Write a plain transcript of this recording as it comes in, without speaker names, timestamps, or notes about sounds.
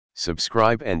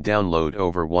Subscribe and download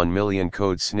over 1 million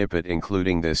code snippet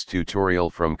including this tutorial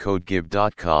from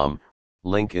codegive.com,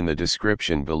 link in the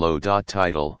description below.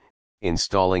 Title: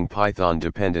 Installing Python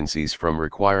Dependencies from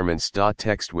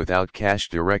requirements.txt without cache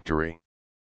directory.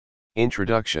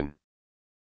 Introduction.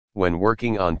 When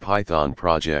working on Python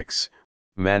projects,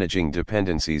 managing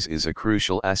dependencies is a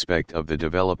crucial aspect of the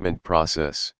development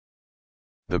process.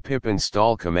 The pip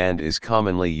install command is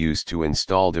commonly used to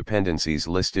install dependencies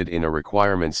listed in a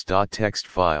requirements.txt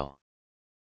file.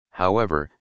 However,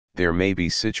 there may be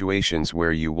situations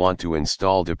where you want to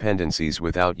install dependencies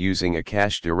without using a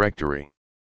cache directory.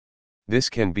 This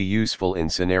can be useful in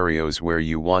scenarios where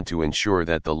you want to ensure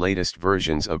that the latest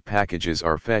versions of packages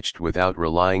are fetched without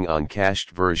relying on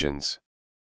cached versions.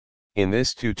 In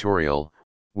this tutorial,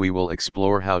 we will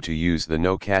explore how to use the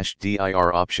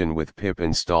no-cache-dir option with pip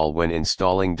install when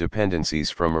installing dependencies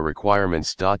from a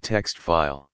requirements.txt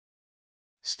file.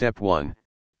 Step 1.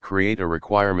 Create a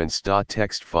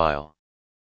requirements.txt file.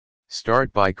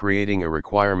 Start by creating a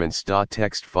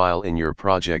requirements.txt file in your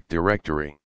project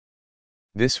directory.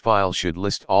 This file should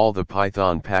list all the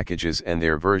Python packages and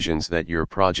their versions that your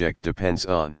project depends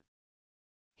on.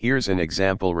 Here's an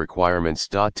example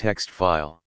requirements.txt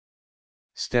file.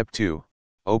 Step 2.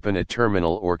 Open a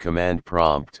terminal or command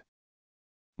prompt.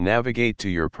 Navigate to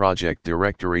your project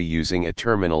directory using a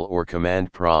terminal or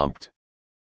command prompt.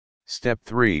 Step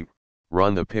 3.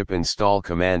 Run the pip install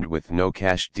command with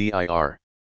no-cache-dir.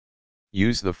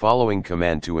 Use the following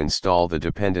command to install the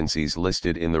dependencies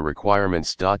listed in the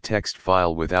requirements.txt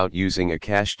file without using a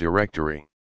cache directory.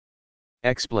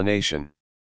 Explanation.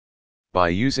 By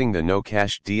using the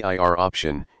no-cache-dir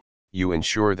option, you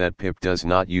ensure that pip does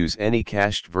not use any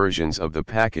cached versions of the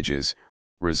packages,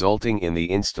 resulting in the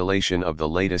installation of the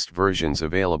latest versions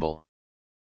available.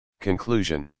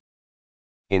 Conclusion.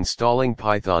 Installing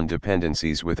Python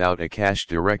dependencies without a cache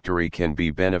directory can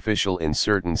be beneficial in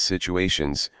certain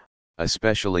situations,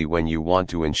 especially when you want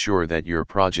to ensure that your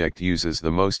project uses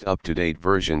the most up-to-date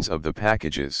versions of the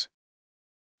packages.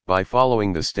 By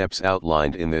following the steps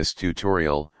outlined in this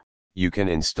tutorial, you can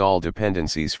install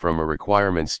dependencies from a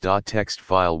requirements.txt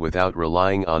file without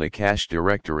relying on a cache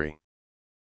directory.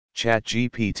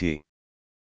 ChatGPT.